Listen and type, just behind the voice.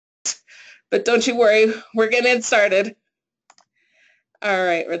But don't you worry, we're getting it started. All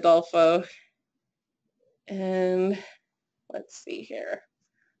right, Rodolfo. And let's see here.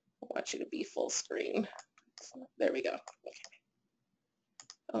 I want you to be full screen. There we go. Okay.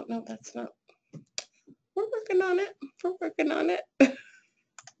 Oh, no, that's not. We're working on it. We're working on it.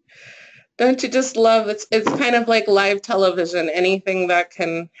 Don't you just love it's kind of like live television. Anything that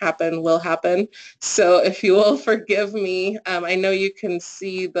can happen will happen. So if you will forgive me, I know you can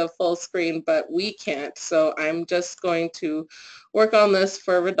see the full screen, but we can't. So I'm just going to work on this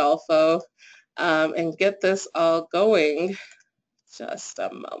for Rodolfo and get this all going. Just a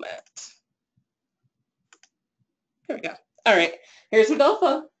moment. Here we go. All right, here's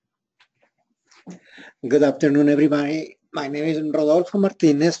Rodolfo. Good afternoon, everybody. My name is Rodolfo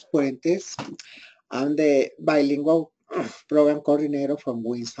Martinez-Puentes. I'm the bilingual program coordinator from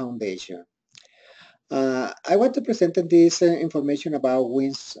WINS Foundation. I want to present this information about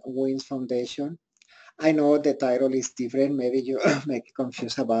WINS Foundation. I know the title is different. Maybe you may get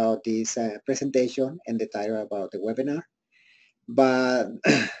confused about this presentation and the title about the webinar. But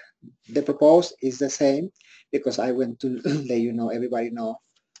the purpose is the same because I want to let you know, everybody know,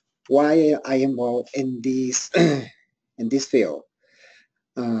 why I am involved in this in this field.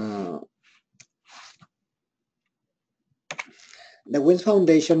 The WINS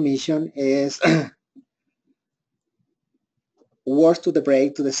Foundation mission is works to the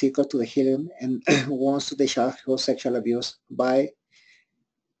break, to the circle, to the healing, and wants to the childhood sexual abuse by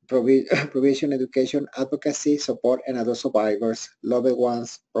provision, education, advocacy, support, and other survivors, loved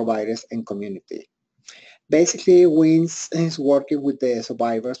ones, providers, and community. Basically, WINS is working with the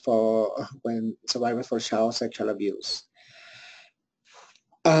survivors for child sexual abuse.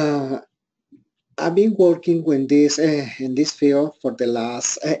 I've been working with this in this field for the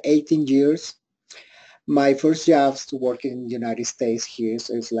last 18 years. My first job to work in the United States here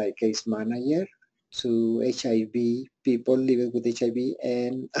is like case manager to HIV people living with HIV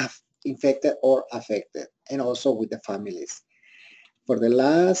and infected or affected, and also with the families. For the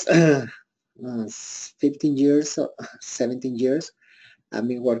last 15 years, 17 years, I've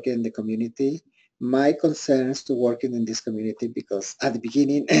been working in the community. My concerns to working in this community because at the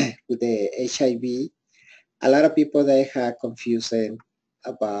beginning with the HIV, a lot of people they had confusion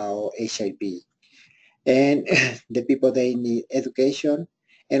about HIV, and the people they need education.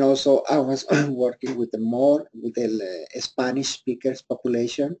 And also I was working with the Spanish speakers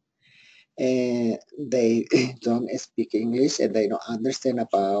population, and they don't speak English and they don't understand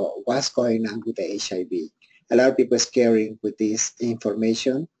about what's going on with the HIV. A lot of people are scaring with this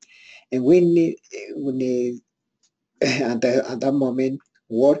information, and we need at that moment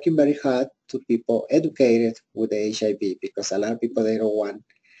working very hard to people educated with the HIV because a lot of people they don't want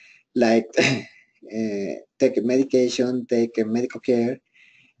like take medication, take medical care,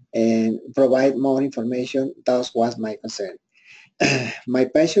 and provide more information. That was my concern. My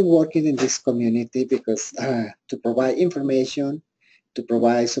passion working in this community because to provide information, to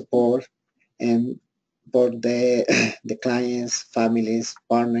provide support, and for the the clients, families,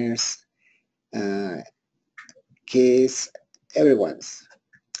 partners, kids, everyone's.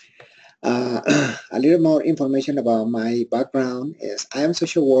 A little more information about my background is I am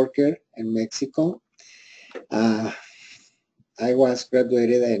social worker in Mexico. Uh, I was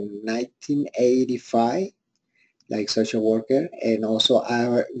graduated in 1985, like social worker, and also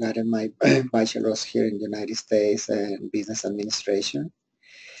I got my bachelor's here in the United States in business administration.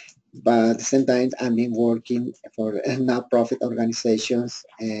 But at the same time, I've been working for nonprofit organizations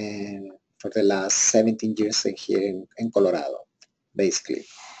and for the last 17 years here in Colorado, basically.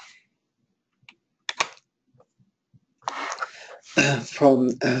 From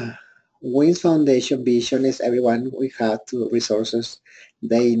WINS Foundation vision is everyone we have to resources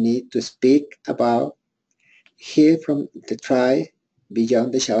they need to speak about, hear from the tribe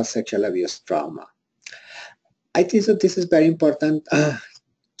beyond the child sexual abuse trauma. I think that this is very important.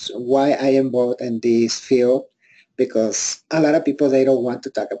 So why I am involved in this field because a lot of people they don't want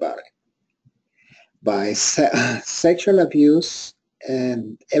to talk about it. By sexual abuse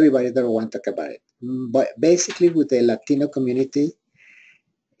and everybody don't want to talk about it. But basically with the Latino community,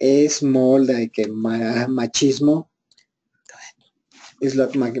 it's more like a machismo. It's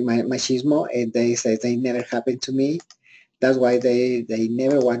like machismo, and they say they never happened to me. That's why they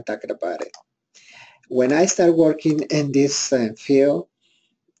never want to talk about it. When I start working in this field,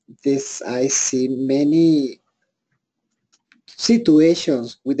 this I see many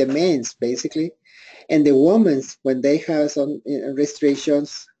situations with the men's basically, and the women's when they have some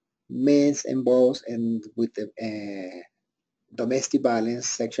restrictions, men's involved and with the domestic violence,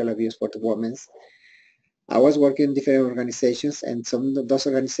 sexual abuse for the women's. I was working in different organizations, and some of those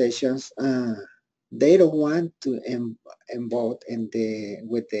organizations, they don't want to involve in the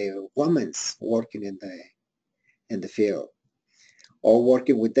with the women's working in the field or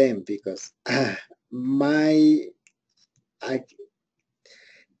working with them because my I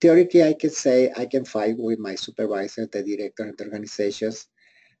theoretically I can say I can fight with my supervisor, the director of the organizations,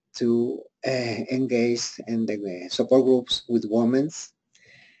 to engage in the support groups with women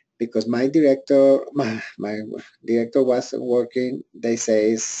because my director was working. They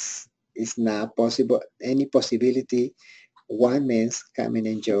say it's not possible any possibility one man's coming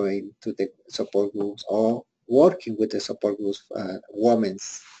and join to the support groups or working with the support groups,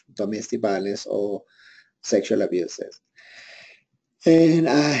 women's domestic violence or sexual abuses. And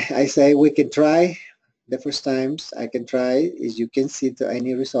I say we can try. The first times I can try is you can see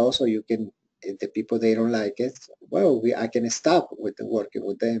any results or you can if the people they don't like it. Well, I can stop with working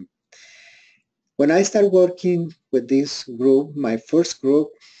with them. When I start working with this group, my first group,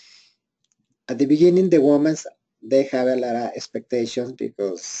 at the beginning, the women, they have a lot of expectations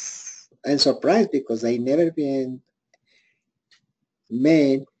because, and surprised because they never been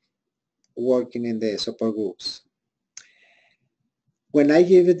men working in the support groups. When I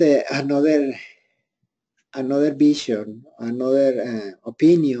give it another vision, another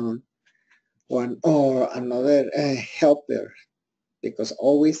opinion, one or another helper, because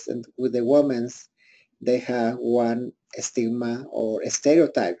always with the women, they have one stigma or a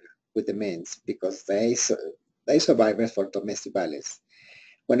stereotype with the men because they survivors for domestic violence.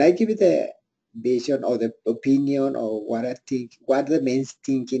 When I give you the vision or the opinion or what I think, what the men's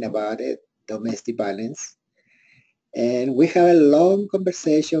thinking about it, domestic violence, and we have a long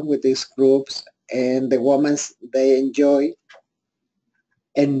conversation with these groups, and the women they enjoy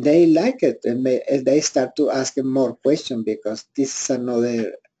and they like it, and they start to ask more questions because this is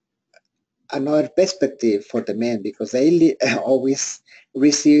another perspective for the men because they always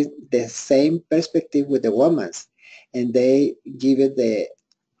receive the same perspective with the women, and they give it the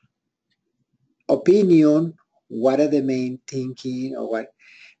opinion, what are the men thinking or what.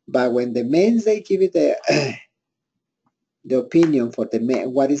 But when the men they give it the opinion for the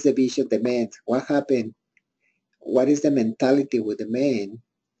men, what is the vision of the men, what happened, what is the mentality with the men,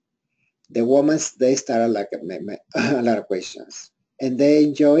 the women they start like a lot of questions, and they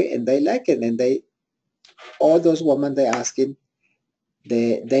enjoy and they like it, and they all those women they asking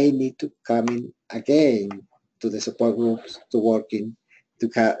they need to come in again to the support groups to working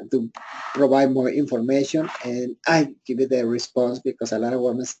to provide more information, and I give it the response because a lot of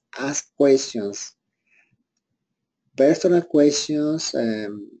women ask questions, personal questions,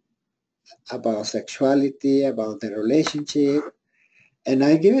 about sexuality, about the relationship, and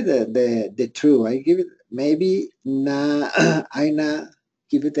I give it the truth. I give it maybe not I not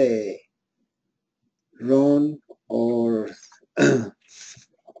give it the wrong or a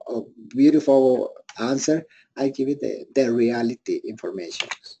beautiful answer. I give it the reality information.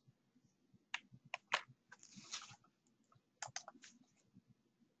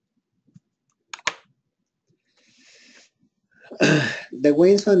 The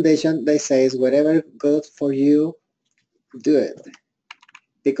Wings Foundation, they say, is whatever good for you, do it.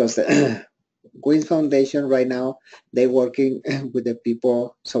 Because the Wings Foundation right now, they're working with the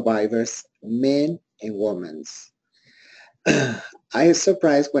people, survivors, men and women. I was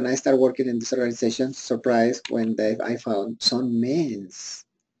surprised when I started working in this organization, surprised when I found some men,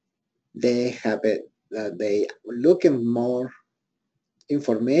 they have it, they looking more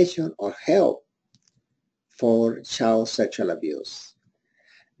information or help for child sexual abuse.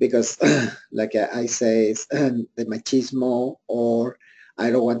 Because like I say, it's, the machismo or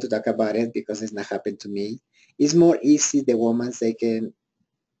I don't want to talk about it because it's not happened to me. It's more easy the women they can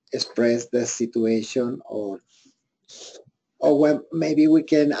express the situation or when maybe we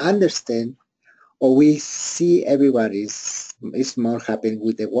can understand or we see everybody's is more happy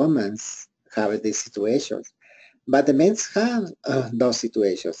with the women's having these situations. But the men have those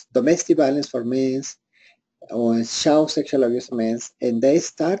situations. Domestic violence for men or child sexual abuse men, and they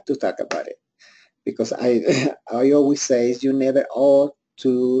start to talk about it. Because I always say is you never ought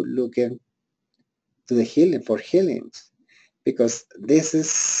to look into the healing for healings because this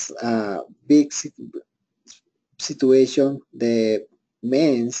is a big situation. The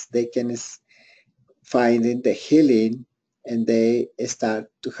men's they can finding the healing and they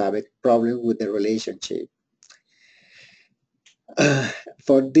start to have a problem with the relationship.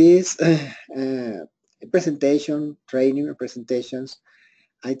 For this presentation, training and presentations,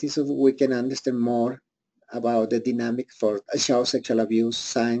 I think so we can understand more about the dynamic for child sexual abuse,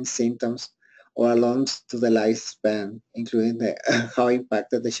 signs, symptoms, or along to the lifespan, including how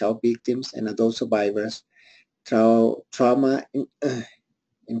impacted the child victims and adult survivors, trauma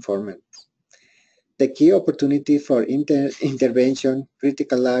informed. The key opportunity for intervention,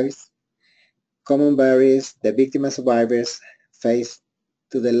 critical lives, common barriers the victim and survivors face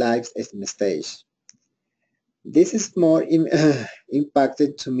to the lives stage. This is more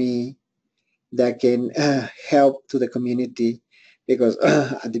impacted to me that can help to the community because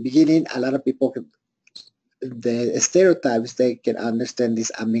at the beginning a lot of people the stereotypes they can understand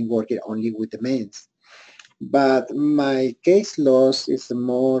this I've been working only with the men, but my case loss is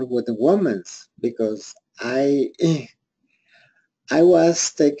more with the women's because I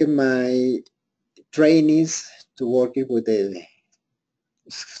was taking my trainings to working with the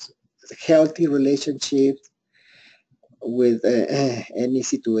healthy relationship with any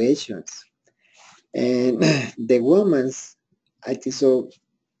situations and the women's I think so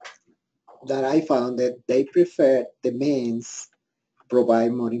that I found that they prefer the men's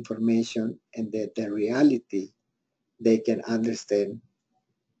provide more information and that the reality they can understand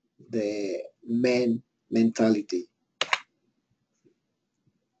the men mentality.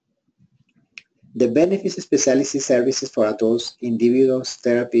 The benefits specialty services for adults, individuals,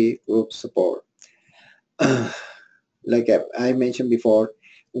 therapy, group support. Like I mentioned before,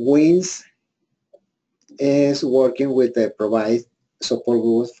 WINS is working with the provide support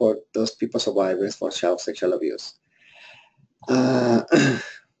groups for those people survivors for child sexual abuse. Uh,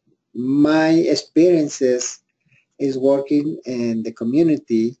 my experiences is working in the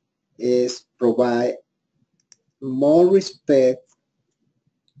community is provide more respect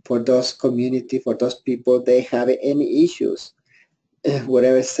for those community, for those people they have any issues,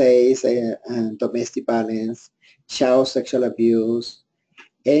 whatever says domestic violence, child sexual abuse,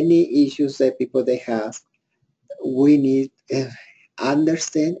 any issues that people they have, we need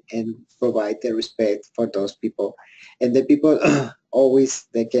understand and provide the respect for those people. And the people always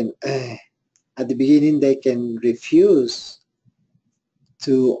they can at the beginning they can refuse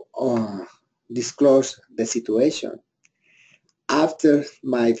to disclose the situation. After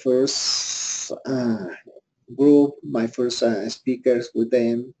my first group, my first speakers with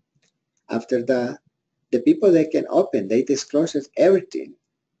them, after that, the people that can open, they disclose everything.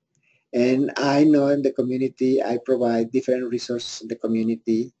 And I know in the community, I provide different resources in the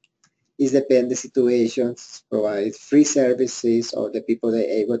community. It depends the situations, provide free services or the people that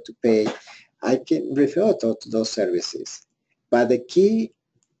are able to pay. I can refer to those services. But the key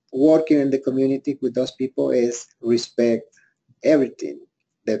working in the community with those people is respect everything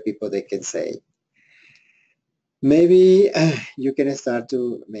that people they can say. Maybe you can start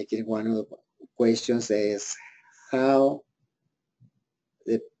to make it one of the questions is how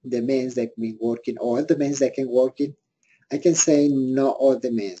the men that been working, all the men that can work in, I can say not all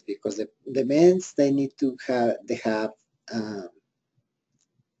the men because the men they need to have they have uh,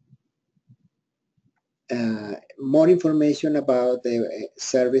 more information about the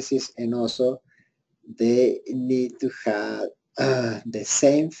services and also they need to have the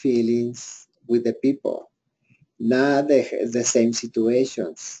same feelings with the people, not the same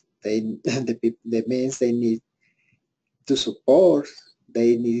situations. They the means they need to support.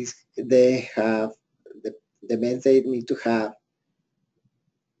 They have the men they need to have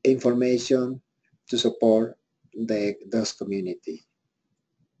information to support those community.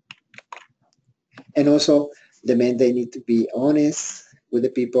 And also the men they need to be honest with the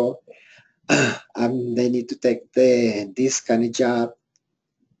people. They need to take this kind of job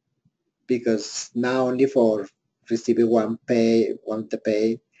because not only for receiving one to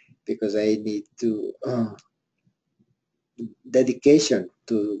pay, because they need to dedication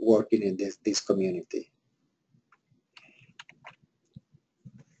to working in this community.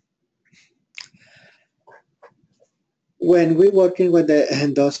 When we working with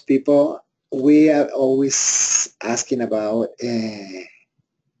those people, we are always asking about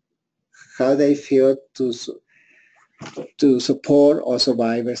how they feel to support all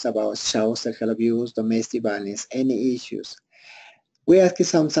survivors about child sexual abuse, domestic violence, any issues. We ask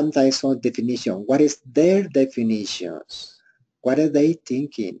sometimes for definition. What is their definitions? What are they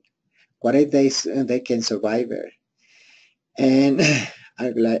thinking? What are they can survive? And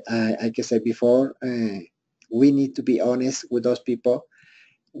like I said before, we need to be honest with those people.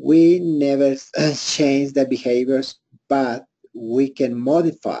 We never change the behaviors, but we can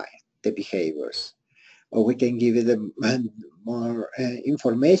modify the behaviors, or we can give them more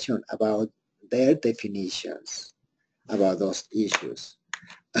information about their definitions about those issues.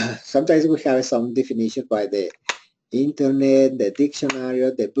 Sometimes we have some definitions by the internet, the dictionary,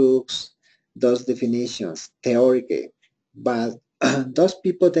 the books, those definitions, theoretically. But those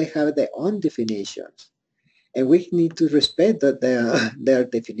people, they have their own definitions. And we need to respect their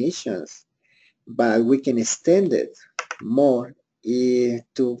definitions. but we can extend it more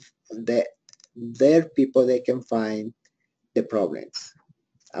to their people. They can find the problems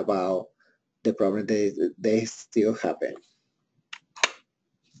about the problem they still happen.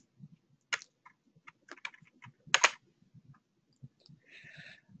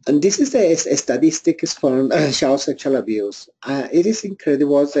 And this is the statistics from child sexual abuse. It is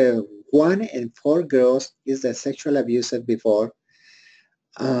incredible that 1 in 4 girls is the sexual abused before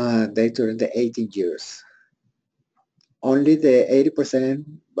they turn the 18 years. Only the 80%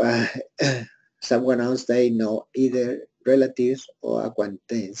 someone else they know, either relatives or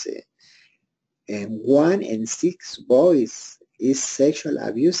acquaintance. And 1 in 6 boys is sexual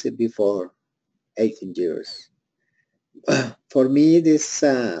abused before 18 years. For me, this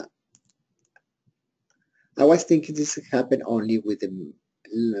I was thinking this happened only with the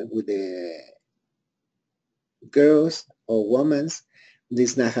girls or women.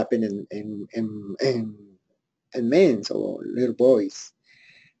 This not happen in men or little boys.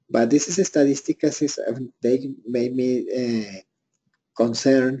 But this is a statistic as they made me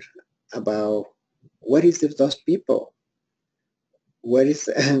concerned about what is those people, where is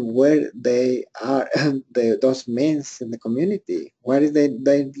where they are, those men in the community. Why is they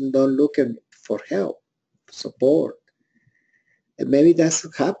don't looking for help, support? And maybe that's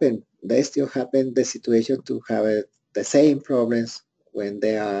happen. They still happen the situation to have the same problems when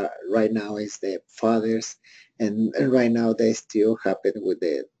they are right now is the fathers, and right now they still happen with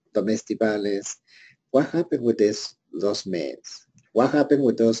the domestic violence. What happened with those men? What happened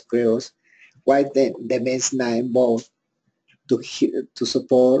with those girls? Why the men's not involved to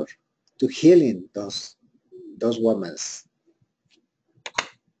support to healing those women?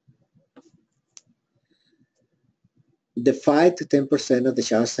 The 5 to 10% of the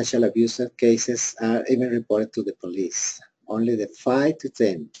child sexual abuse cases are even reported to the police. Only the 5 to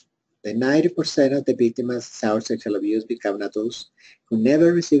 10. The 90% of the victims of child sexual abuse become adults who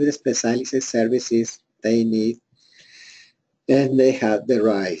never receive the specialized services they need, and they have the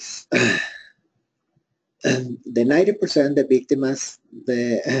rights. The 90% of the victims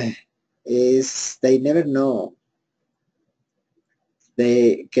they never know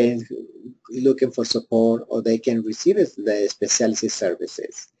they can looking for support or they can receive the specialist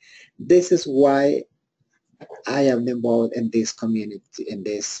services. This is why I am involved in this community, in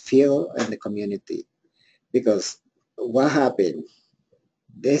this field and the community, because what happened?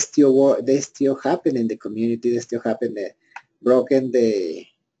 They still happen in the community. They still happen the broken the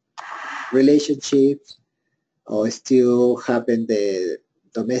relationships, or still happen the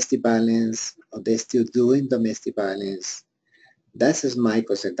domestic violence, or they still doing domestic violence. That is my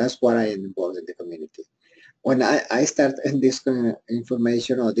concern. That's what I am involved in the community. When I start in this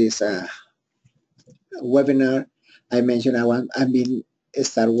information or this webinar, I mentioned I've been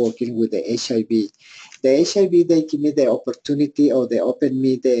start working with the HIV. The HIV, they give me the opportunity, or they open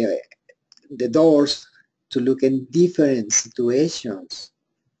me the doors to look in different situations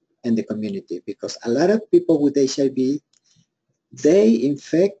in the community, because a lot of people with HIV, they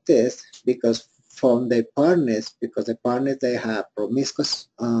infected because from their partners, because the partners they have promiscuous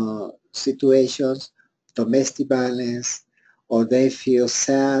situations, domestic violence, or they feel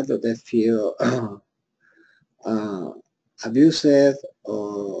sad, or they feel uh, abusive,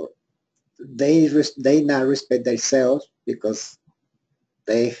 or they not respect themselves because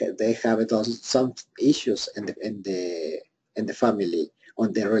they have those, some issues in the family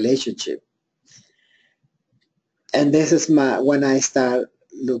on their relationship. And this is when I start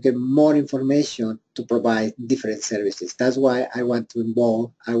looking more information to provide different services. That's why I was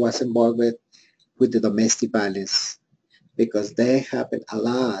involved with the domestic violence, because they happen a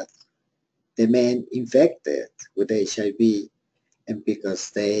lot. The men infected with HIV, and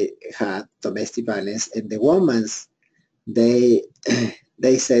because they had domestic violence, and the women, they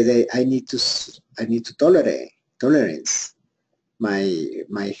they say I need to tolerance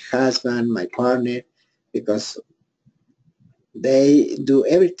my husband, my partner, because they do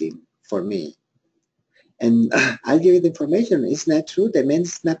everything for me. And I'll give you the information. It's not true. The men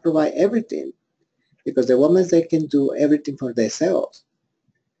does not provide everything, because the women, they can do everything for themselves.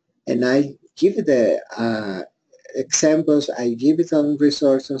 And I give you the examples. I give you some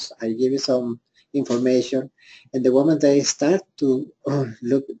resources. I give you some information, and the women, they start to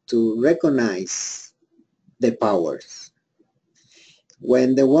look to recognize the powers.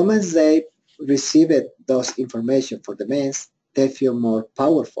 When the women, they receive those information for the men, they feel more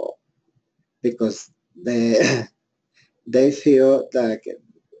powerful, because they they feel like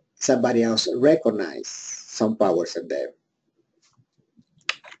somebody else recognize some powers in them.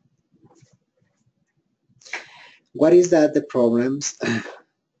 What is that the problems?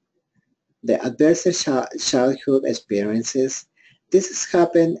 The adverse childhood experiences, this has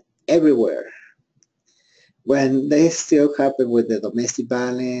happened everywhere. When they still happen with the domestic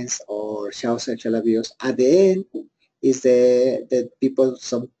violence or child sexual abuse, at the end is the people,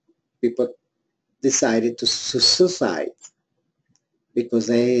 some people decided to suicide because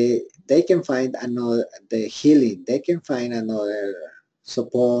they can find another the healing, they can find another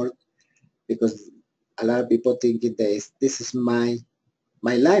support because a lot of people thinking this is my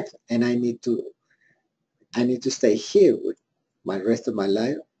life and I need to stay here with my rest of my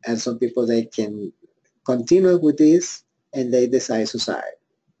life. And some people they can continue with this and they decide suicide.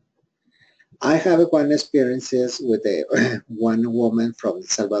 I have one experiences with a one woman from El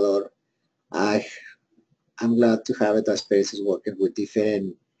Salvador. I I'm glad to have the experiences working with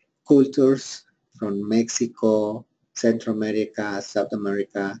different cultures from Mexico, Central America, South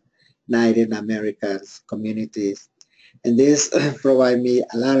America, Native Americans communities. And this provide me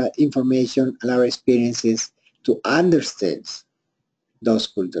a lot of information, a lot of experiences to understand those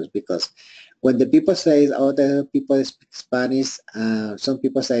cultures because when the people say, oh, the people speak Spanish, some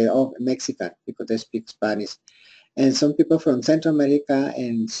people say, oh, Mexican because they speak Spanish. And some people from Central America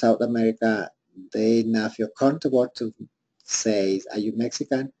and South America, they not feel comfortable to say, are you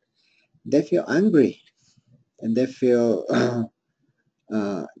Mexican? They feel angry and they feel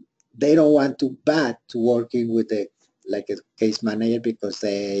uh, they don't want to back to working with a like a case manager because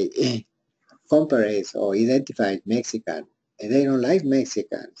they compare or identify Mexican and they don't like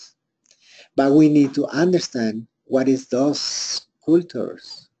Mexicans. But we need to understand what is those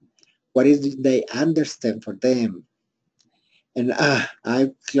cultures, what is they understand for them. And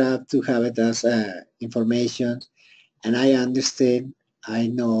I'm glad to have it as information and I understand, I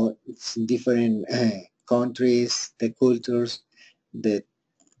know it's in different countries, the cultures, the,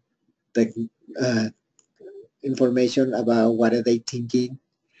 the information about what are they thinking.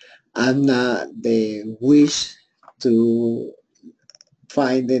 I'm not the wish to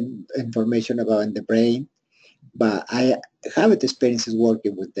find the information about in the brain, but I have experiences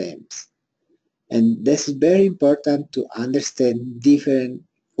working with them. And this is very important to understand different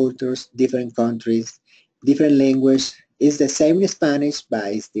cultures, different countries, different language. It's the same in Spanish,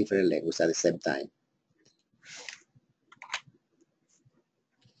 but it's different language at the same time.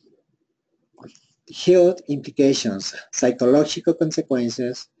 Health implications, psychological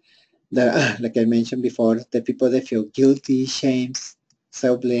consequences, the, like I mentioned before, the people that feel guilty, shame,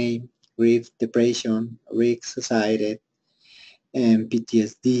 self-blame, grief, depression, risk, society, and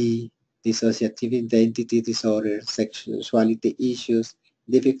PTSD, dissociative identity disorder, sexuality issues,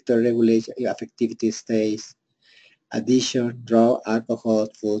 difficult regulation, affectivity states, addiction, drug, alcohol,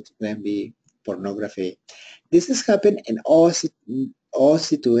 food, envy, pornography. This has happened in all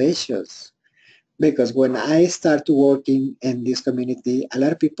situations because when I started working in this community, a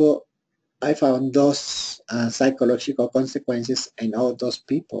lot of people, I found those psychological consequences in all those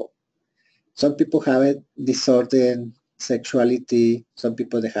people. Some people have a disordered sexuality, some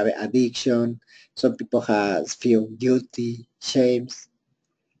people they have an addiction, some people have feel guilty, shames.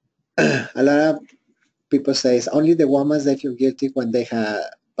 A lot of people say it's only the women that feel guilty when they have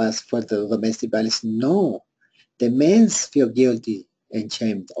passed for the domestic violence. No, the men feel guilty and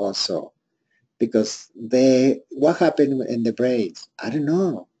shamed also because they what happened in the brain? I don't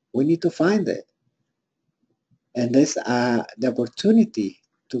know. We need to find it, and that's the opportunity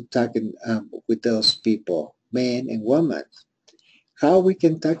to talk with those people, men and women. How we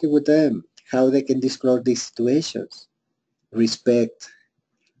can talk with them? How they can disclose these situations? Respect,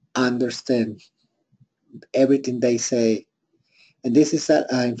 understand everything they say, and this is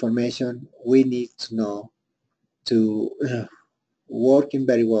information we need to know to working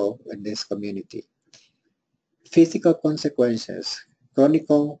very well in this community. Physical consequences, chronic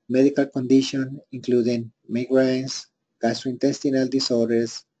medical condition including migraines, gastrointestinal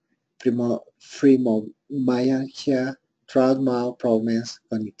disorders, fibromyalgia, trauma problems,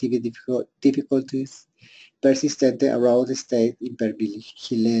 cognitive difficulties, persistent aroused state,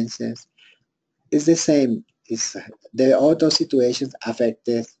 hypervigilance. It's the same. It's, all those situations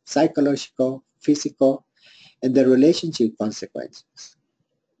affected psychological, physical, and the relationship consequences.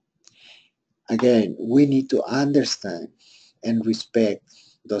 Again, we need to understand and respect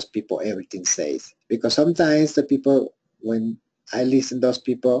those people everything says. Because sometimes the people, when I listen to those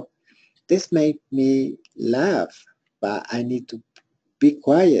people, this make me laugh, but I need to be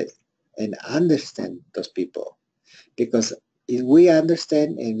quiet and understand those people. Because if we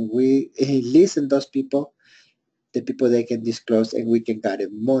understand and we listen to those people, the people they can disclose and we can gather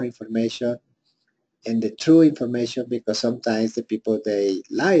more information and the true information because sometimes the people they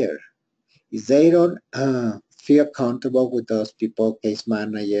liar if they don't feel comfortable with those people, case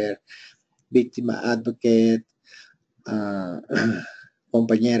manager, victim advocate, uh,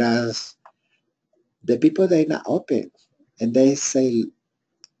 compañeras, the people they not open and they say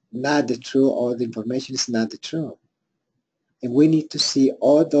not the truth or the information is not the truth. And we need to see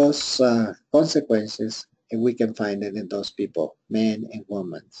all those consequences and we can find it in those people, men and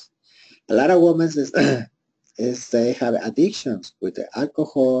women. A lot of women is, is they have addictions with the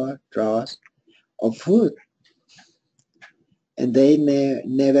alcohol, drugs, or food. And they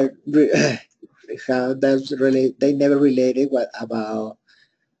never how that's really they never related what about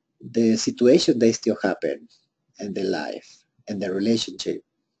the situation they still happen in their life and their relationship.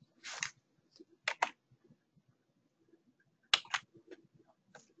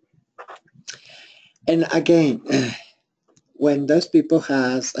 And again, when those people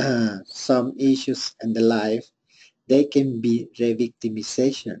has some issues in their life, they can be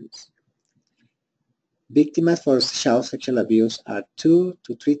re-victimizations. Victims for child sexual abuse are 2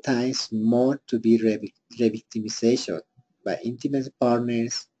 to 3 times more to be re-victimization by intimate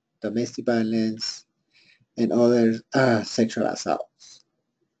partners, domestic violence, and other sexual assaults.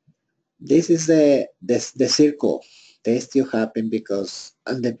 This is the circle. They still happen because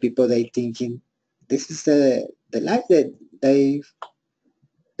and the people they thinking this is the life that they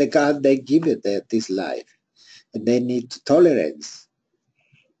the God they give it this life and they need tolerance.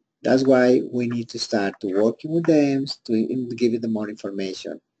 That's why we need to start to working with them to give them more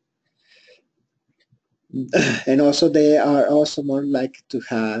information. And also they are also more likely to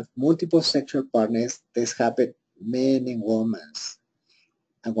have multiple sexual partners. This happen men and women.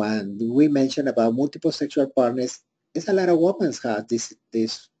 And when we mention about multiple sexual partners, it's a lot of women have this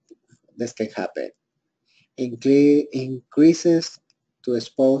can happen. Increases to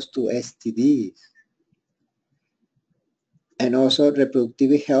expose to STDs and also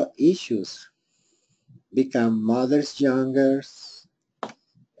reproductive health issues. Become mothers younger,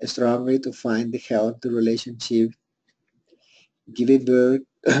 strongly to find the healthy relationship. Giving birth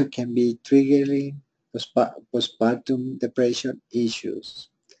can be triggering postpartum depression issues.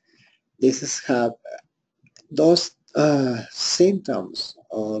 This is have those symptoms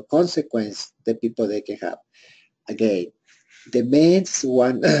or consequence that people they can have. Again, the men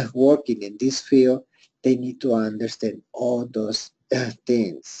one working in this field, they need to understand all those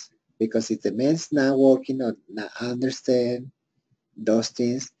things because if the men's not working or not understand those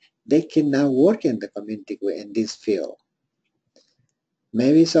things, they cannot work in the community in this field.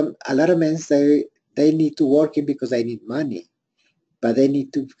 Maybe a lot of men say they need to work in because they need money, but they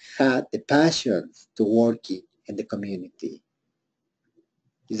need to have the passion to working in the community.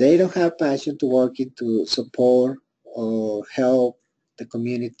 If they don't have passion to working to support or help the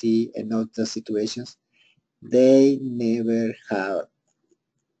community and all the situations, they never have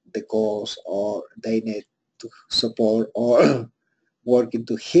the goals or they need to support or working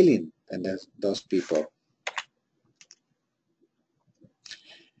to healing and those people.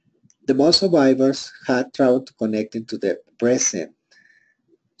 The most survivors had trouble to connecting to the present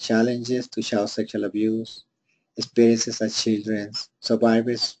challenges to child sexual abuse, experiences as children.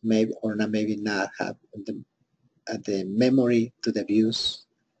 Survivors may or not maybe not have the memory to the abuse,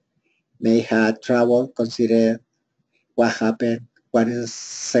 may have trouble consider what happened, what is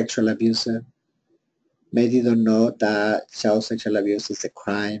sexual abuse, maybe don't know that child sexual abuse is a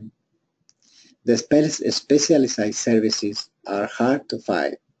crime. The specialized services are hard to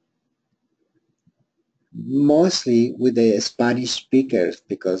find, mostly with the Spanish speakers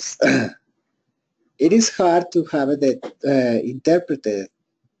because it is hard to have it interpreted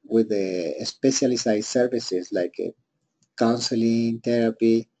with the specialized services like counseling,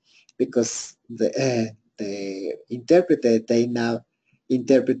 therapy, because the interpreter they now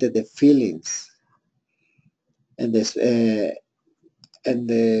interpreted the feelings and this and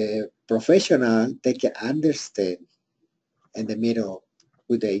the professional they can understand in the middle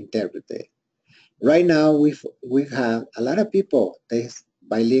with the interpreter. Right now we have a lot of people they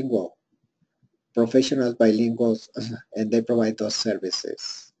bilingual professionals bilinguals and they provide those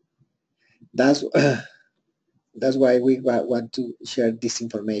services. That's that's why we want to share this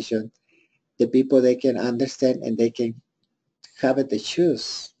information. The people they can understand and they can have it the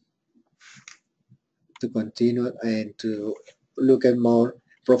choose to continue and to look at more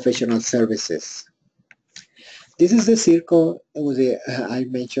professional services. This is the circle I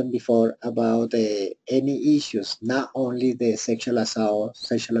mentioned before about any issues, not only the sexual assault,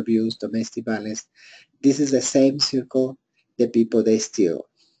 sexual abuse, domestic violence. This is the same circle the people they steal.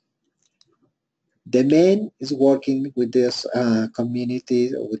 The man is working with this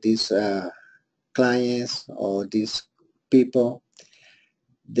community, with these clients or these people.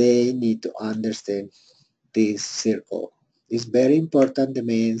 They need to understand this circle. It's very important the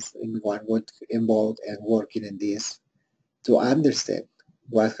men in one would involved and working in this to understand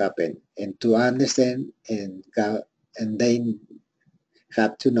what happened and to understand and they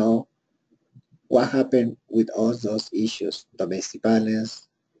have to know what happened with all those issues: domestic violence,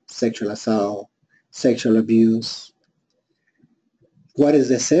 sexual assault, sexual abuse. What is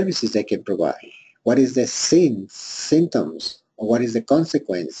the services they can provide? What is the symptoms, or what is the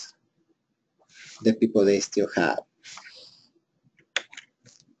consequence the people they still have?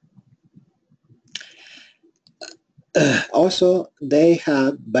 Also, they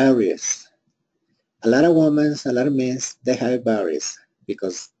have barriers. A lot of women, a lot of men, they have barriers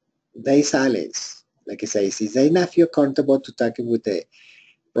because they silence. Like I say, if they not feel comfortable to talking with a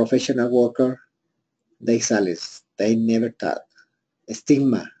professional worker, they silence. They never talk.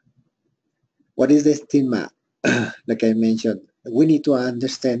 Stigma. What is the stigma? Like I mentioned, we need to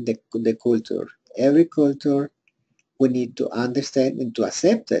understand the culture. Every culture, we need to understand and to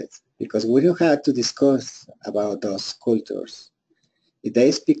accept it because we don't have to discuss about those cultures. If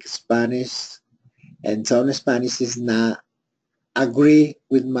they speak Spanish and some Spanish is not agree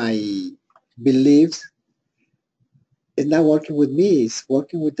with my beliefs, it's not working with me, it's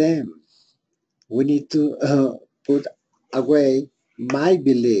working with them. We need to put away my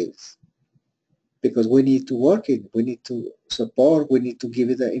beliefs because we need to work it, we need to support, we need to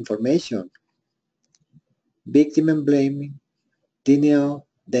give it the information. Victim and blaming, denial.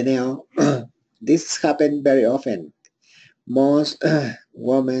 This happens very often. Most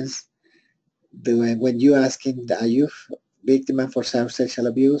women, when you asking, are you victim for some sexual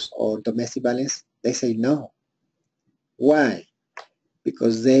abuse or domestic violence, they say no. Why?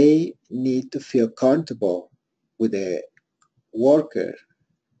 Because they need to feel comfortable with the worker,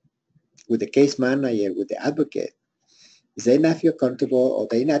 with the case manager, with the advocate. If they not feel comfortable or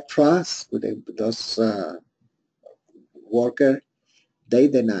they not trust with those worker, they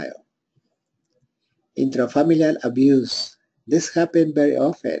deny. Intrafamilial abuse. This happens very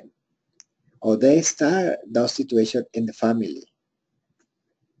often. Or they start those situations in the family.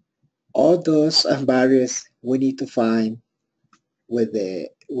 All those barriers we need to find when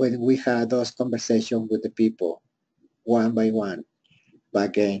we have those conversations with the people one by one. But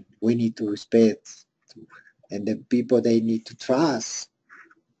again, we need to respect and the people they need to trust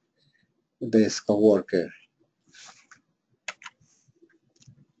this coworker.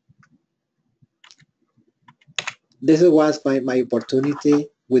 This was my opportunity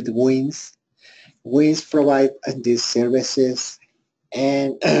with Wins. Wins provide these services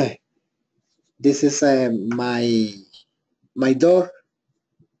and this is my door.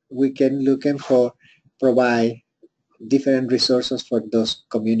 We can looking for provide different resources for those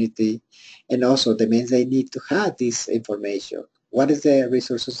community and also the means they need to have this information. What is the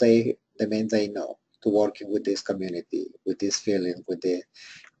resources the means they know to working with this community, with this feeling, with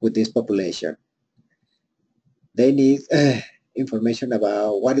this population. They need information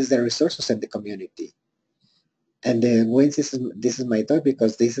about what is the resources in the community. And then when this is my thought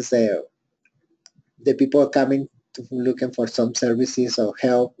because this is the people coming to looking for some services or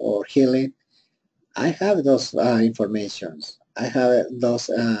help or healing. I have those informations. I have those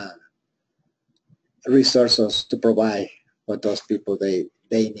resources to provide for those people they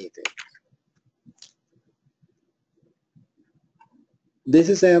need it. This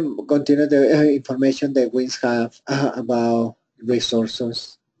is continue the information that we have about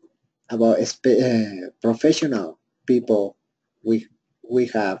resources, about professional people we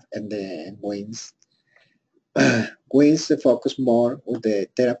have in the WINS. WINS focus more on the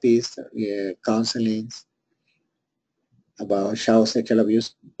therapies, counselings about child sexual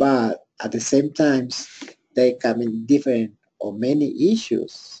abuse, but at the same time, they come in different or many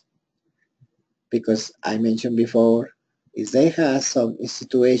issues because I mentioned before is they have some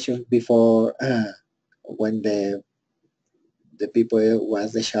situations before when the people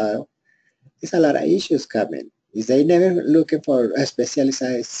was the child. There's a lot of issues coming. Is they never looking for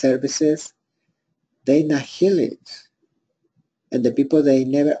specialized services, they not healing. And the people they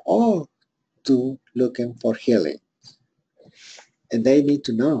never all to looking for healing. And they need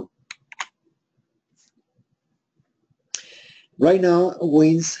to know. Right now,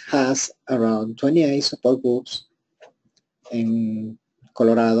 WINS has around 28 support groups in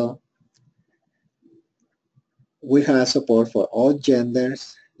Colorado. We have support for all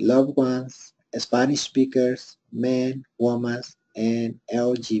genders, loved ones, Spanish speakers, men, women, and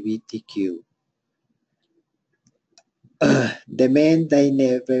LGBTQ. The men they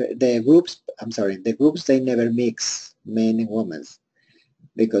never the groups they never mix men and women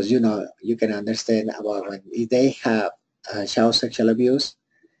because you can understand about when if they have child sexual abuse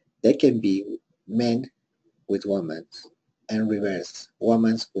they can be men with women and reverse,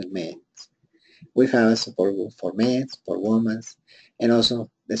 women with men. We have a support group for men, for women, and also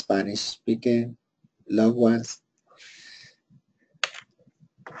the Spanish speaking loved ones.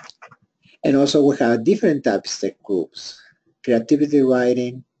 And also we have different types of groups. Creativity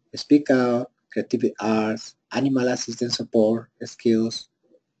writing, speak out, creativity arts, animal assistance support skills,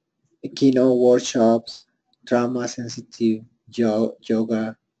 keynote workshops, trauma sensitive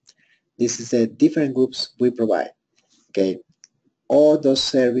yoga. This is the different groups we provide. Okay, all those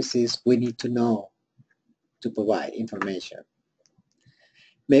services we need to know to provide information.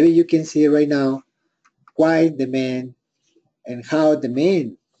 Maybe you can see right now why the men and how the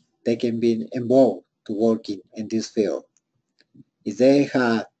men they can be involved to working in this field. If they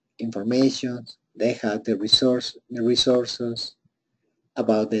have information, they have the resources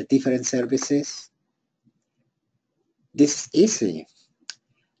about the different services. This is easy.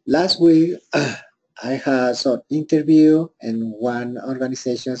 Last week, I had some interview and one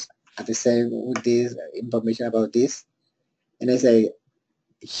organizations at the same with this information about this. And I say,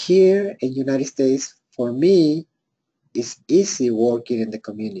 here in United States, for me, it's easy working in the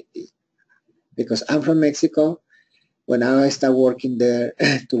community because I'm from Mexico. When I start working there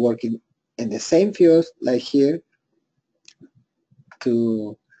to working in the same field like here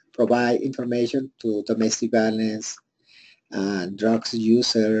to provide information to domestic violence, drugs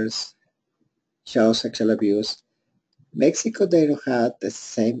users, child sexual abuse. Mexico, they don't have the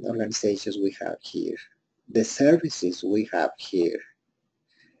same organizations we have here, the services we have here.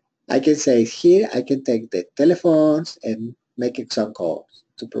 I can say here, I can take the telephones and make some calls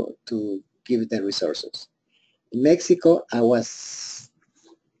to give the resources. In Mexico, I was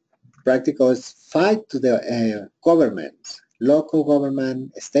practical fight to the government, local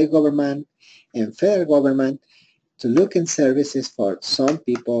government, state government, and federal government to look in services for some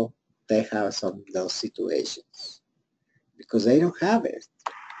people that have some of those situations because they don't have it.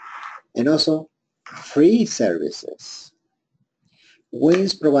 And also free services.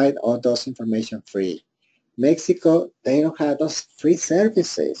 WINS provide all those information free. Mexico, they don't have those free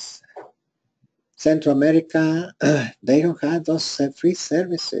services. Central America, they don't have those free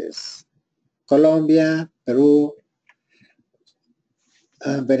services. Colombia, Peru,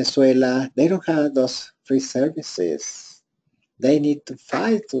 Venezuela, they don't have those free services. They need to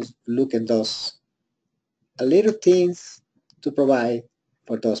fight to look at those little things to provide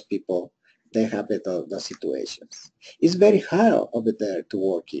for those people they have those situations. It's very hard over there to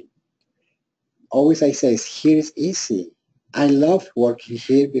work in. Always I say, here is easy. I love working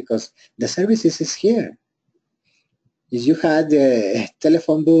here because the services is here. If you had the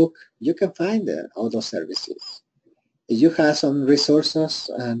telephone book, you can find all those services. If you have some resources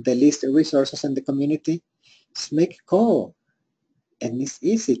and the list of resources in the community, just make a call. And it's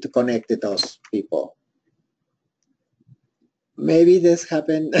easy to connect to those people. Maybe this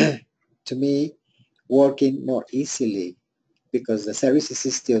happened to me working more easily because the services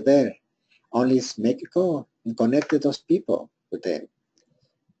is still there. Only make a call and connect to those people with them.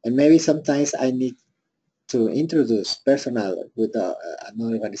 And maybe sometimes I need to introduce personnel with an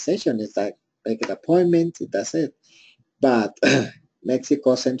organization. It's like make an appointment, that's it. But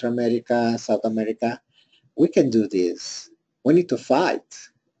Mexico, Central America, South America, we can do this. We need to fight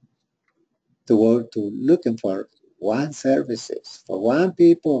to work to looking for one services for one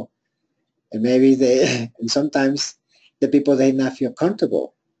people, and maybe they and sometimes the people they not feel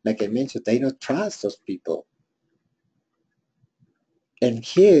comfortable. Like I mentioned, they don't trust those people. And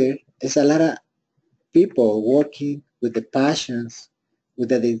here is a lot of people working with the passions, with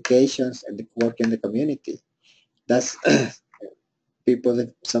the dedications, and the work in the community. That's people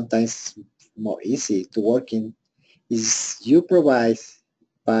that sometimes more easy to work in is you provide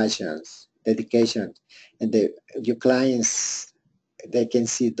passions, dedication, and your clients they can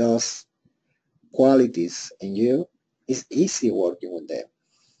see those qualities in you. It's easy working with them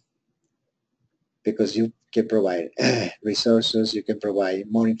because you can provide resources, you can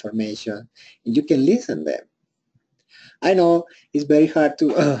provide more information, and you can listen them. I know it's very hard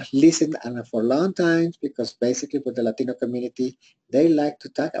to listen and for long times because basically for the Latino community, they like to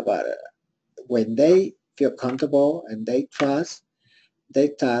talk about it. When they feel comfortable and they trust, they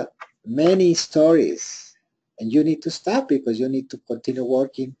tell many stories. And you need to stop because you need to continue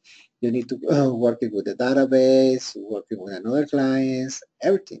working. You need to working with the database, working with another clients,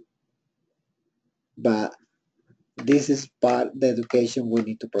 everything. But this is part of the education we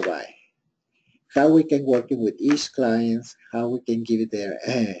need to provide. How we can work with each client, how we can give their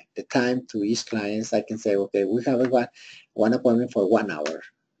the time to each client. I can say, okay, we have one appointment for 1 hour,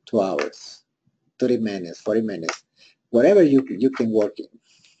 2 hours, 30 minutes, 40 minutes, whatever you can work in.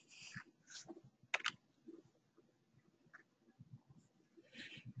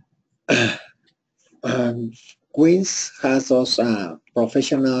 Queens has those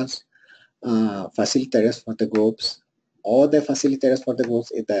professionals, facilitators for the groups. All the facilitators for the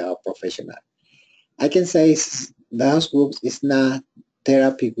groups they are professional. I can say those groups is not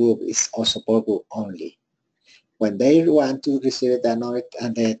therapy group, it's a support group only. When they want to receive another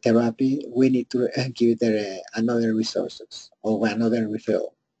the therapy, we need to give them another resources or another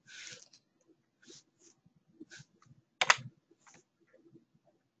referral.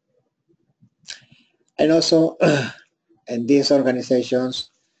 And also, in these organizations,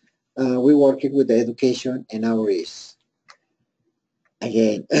 we working with the education and outreach.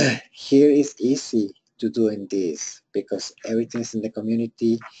 Again, here is easy to doing this because everything's in the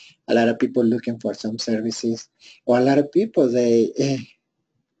community. A lot of people looking for some services, or a lot of people they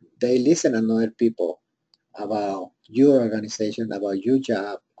listen to other people about your organization, about your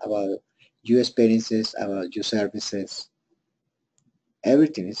job, about your experiences, about your services.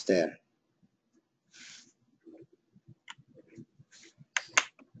 Everything is there.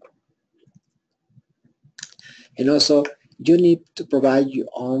 And also, you need to provide your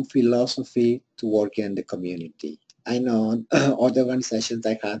own philosophy to work in the community. I know other organizations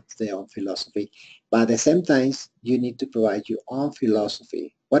that have their own philosophy, but at the same time, you need to provide your own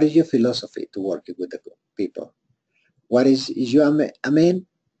philosophy. What is your philosophy to work with the people? What is you a man?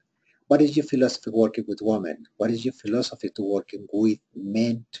 What is your philosophy working with women? What is your philosophy to working with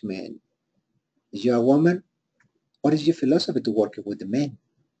men to men? Is you a woman? What is your philosophy to working with the men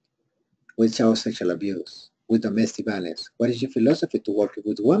with child sexual abuse, with domestic violence? What is your philosophy to working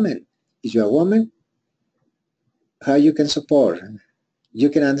with women? Is you a woman? How you can support? You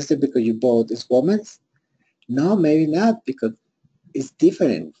can understand because you both is women? No, maybe not because it's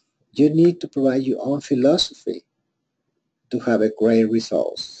different. You need to provide your own philosophy to have a great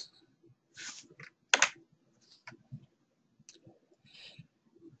results.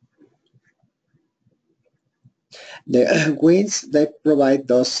 The WINS, they provide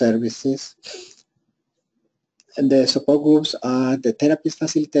those services. And the support groups are the therapist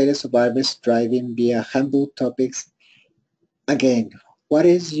facilitated survivors driving via handbook topics. Again, what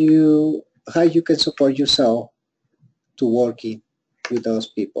is you, how you can support yourself to working with those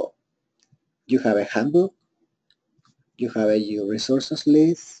people? You have a handbook, you have your resources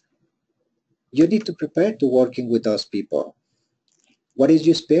list. You need to prepare to working with those people. What is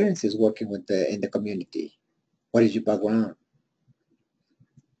your experiences working with in the community? What is your background?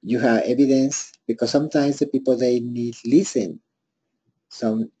 You have evidence because sometimes the people they need listen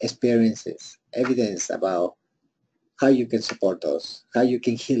some experiences, evidence about how you can support those, how you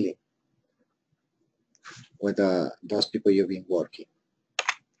can heal it with those people you've been working.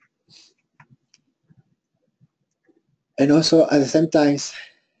 And also at the same time,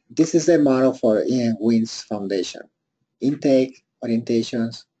 this is the model for Ian Wins Foundation. Intake,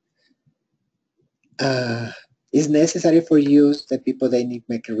 orientations, is necessary for you, the people they need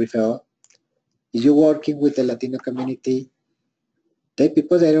make a referral. If you're working with the Latino community, the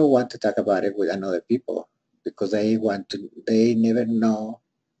people they don't want to talk about it with another people because they never know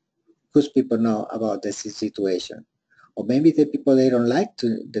whose people know about the situation. Or maybe the people they don't like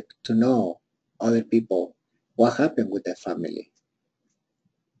to know other people what happened with their family.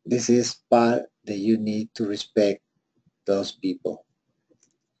 This is part that you need to respect those people.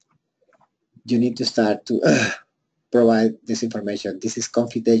 You need to start to provide this information. This is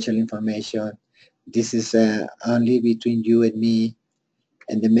confidential information. This is only between you and me.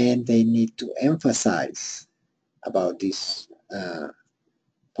 And the men, they need to emphasize about these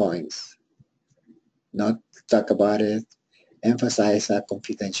points, not talk about it, emphasize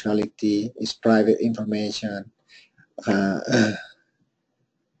confidentiality, is private information, uh,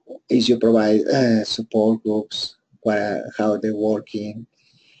 is you provide support groups, how they're working,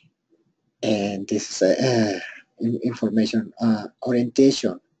 and this is information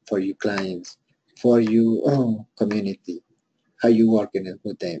orientation for your clients, for your community, how you working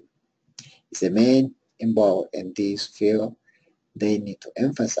with them. Is the main involved in this field, they need to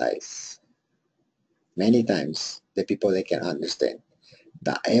emphasize many times the people they can understand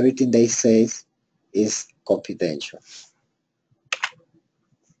that everything they say is confidential.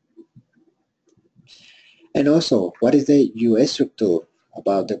 And also, what is the US structure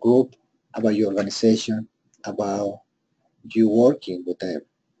about the group, about your organization, about you working with them?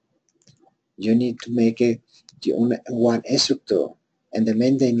 You need to make it one structure, and the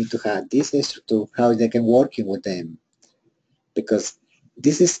men they need to have this structure, how they can working with them, because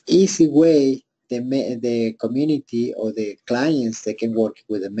this is easy way the community or the clients they can work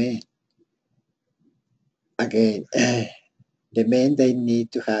with the men. Again, the men they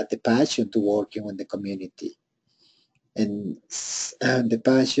need to have the passion to working with the community. and the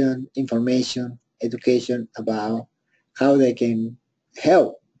passion, information, education about how they can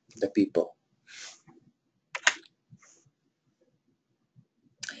help the people.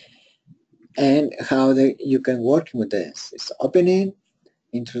 And how you can work with this. It's opening,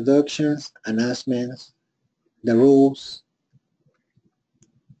 introductions, announcements, the rules,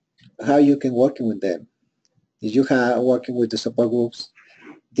 how you can work with them. If you are working with the support groups,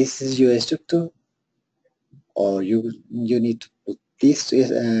 this is your structure, or you need to put these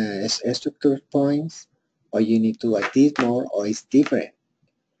structure points, or you need to add this more, or it's different.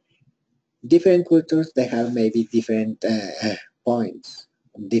 Different cultures, they have maybe different points,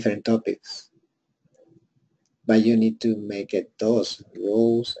 different topics, but you need to make it those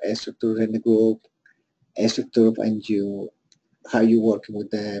rules, structure in the group, structure and you how you working with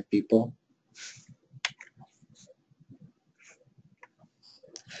the people.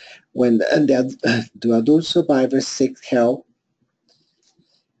 When the adult survivors seek help,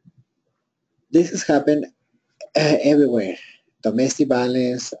 this has happened everywhere. Domestic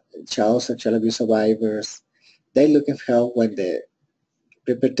violence, child sexual abuse survivors, they looking for help when the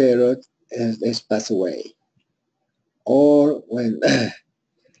perpetrator is passed away, or when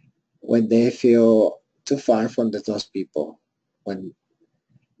when they feel too far from those people. When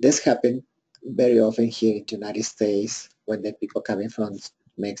this happen very often here in the United States, when the people coming from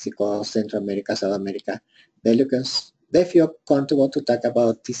Mexico, Central America, South America, they they feel comfortable to talk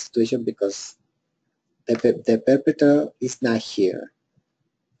about this situation because the perpetrator is not here,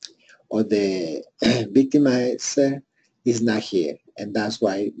 or the victimizer is not here, and that's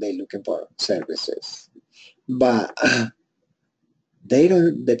why they're looking for services. But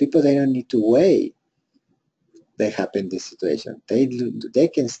the people, they don't need to wait. They happen this situation. They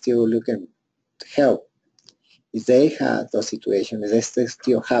can still look and help. If they have those situations, if they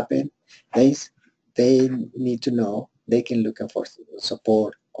still happen, they they need to know they can look for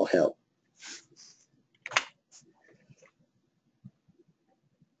support or help.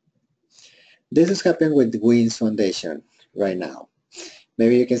 This is happening with the WINS Foundation right now.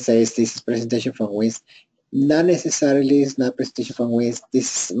 Maybe you can say this is presentation from WINS. Not necessarily, it's not presentation from WINS.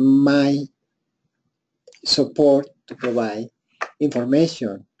 This is my support to provide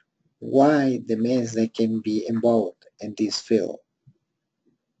information why the men they can be involved in this field.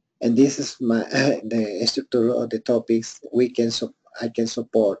 And this is my the structure of the topics I can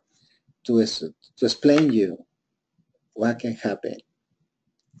support to explain you what can happen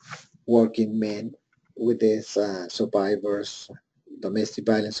working men with these survivors, domestic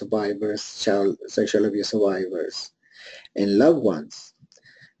violence survivors, child sexual abuse survivors, and loved ones.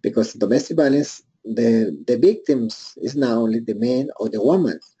 Because domestic violence, the victims is not only the man or the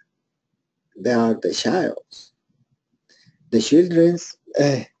woman, they are the child. The children's,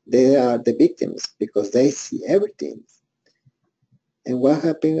 they are the victims because they see everything. And what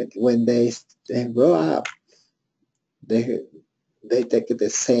happens when they grow up? They they take the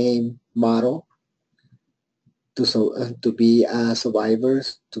same model to be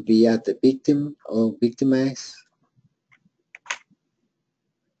survivors, to be the victim or victimized.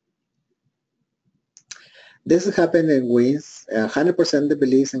 This happened in WINS. 100% the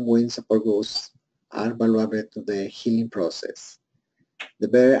beliefs in WINS support groups are valuable to the healing process. The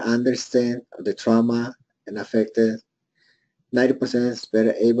better understand the trauma and affected, 90% is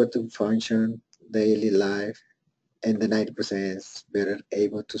better able to function daily life, and the 90% is better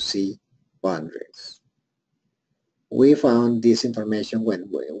able to see boundaries. We found this information when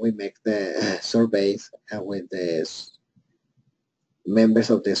we make the surveys with the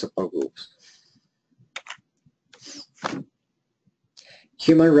members of the support groups.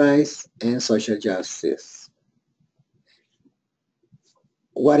 Human rights and social justice.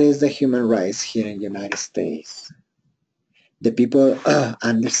 What is the human rights here in the United States? The people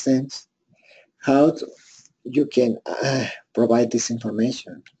understand how you can provide this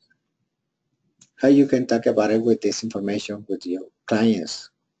information, how you can talk about it with this information with your clients.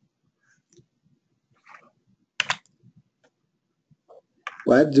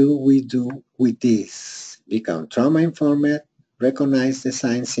 What do we do with this? Become trauma informed, recognize the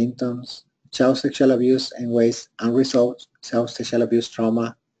signs, symptoms, child sexual abuse and ways unresolved child sexual abuse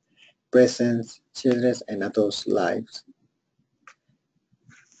trauma, present children's and adults' lives.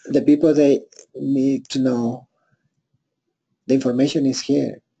 The people, they need to know the information is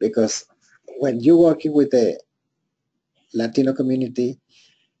here because when you're working with the Latino community,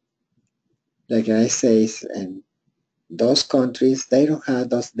 like I say, and those countries, they don't have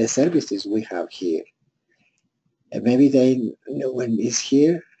the services we have here. And maybe when it's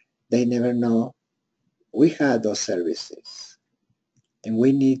here, they never know we have those services. And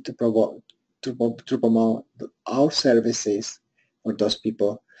we need to to promote our services for those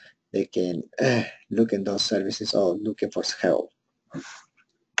people. They can look in those services or looking for help.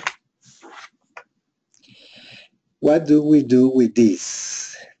 What do we do with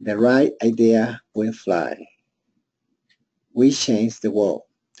this? The right idea will fly. We change the world.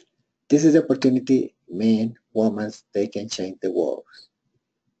 This is the opportunity men, women, they can change the world.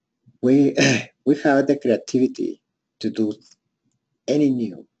 We, we have the creativity to do any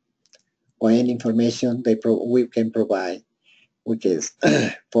new or any information we can provide, which is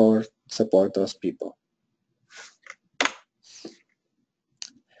for support those people.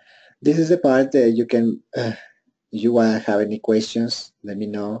 This is the part that you can, you want to have any questions, let me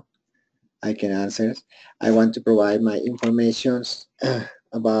know. I can answer. I want to provide my informations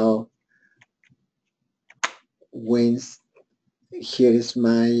about wins. Here is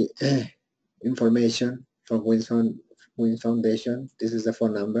my information from Wins Foundation. This is the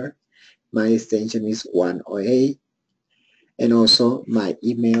phone number. My extension is 108. And also my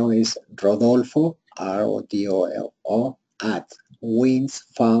email is Rodolfo, Rodolfo, at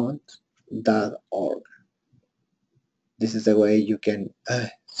winsfound.org. This is the way you can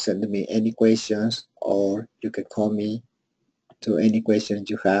send me any questions, or you can call me to any questions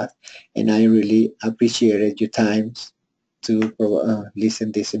you have. And I really appreciated your time to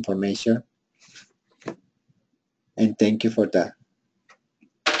listen this information. And thank you for that.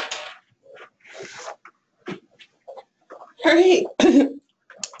 All right.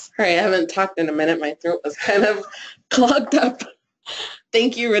 Sorry, I haven't talked in a minute. My throat was kind of clogged up.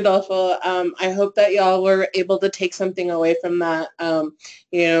 Thank you, Rodolfo. I hope that y'all were able to take something away from that.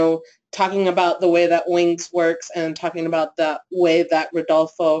 You know, talking about the way that Wings works and talking about the way that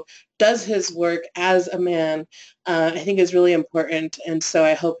Rodolfo does his work as a man, I think is really important. And so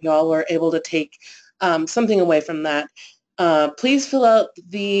I hope y'all were able to take something away from that. Please fill out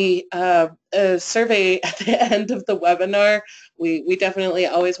the survey at the end of the webinar. We definitely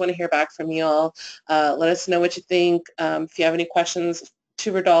always want to hear back from you all. Let us know what you think. If you have any questions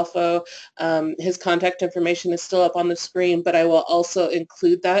to Rodolfo, his contact information is still up on the screen, but I will also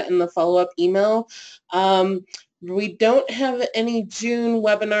include that in the follow-up email. We don't have any June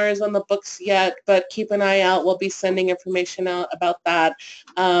webinars on the books yet, but keep an eye out. We'll be sending information out about that,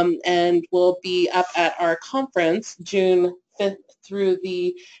 and we'll be up at our conference June 5th through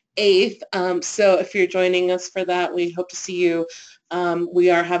the 8th. So if you're joining us for that, we hope to see you.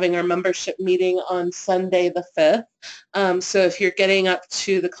 We are having our membership meeting on Sunday the 5th. So if you're getting up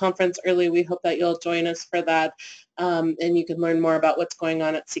to the conference early, we hope that you'll join us for that. And you can learn more about what's going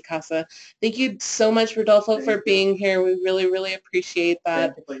on at CICASA. Thank you so much, Rodolfo, for being here. We really, really appreciate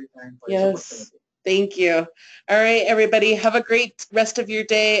that. Thank you for your time. Yes, thank you. All right, everybody, have a great rest of your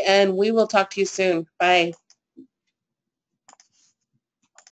day, and we will talk to you soon. Bye.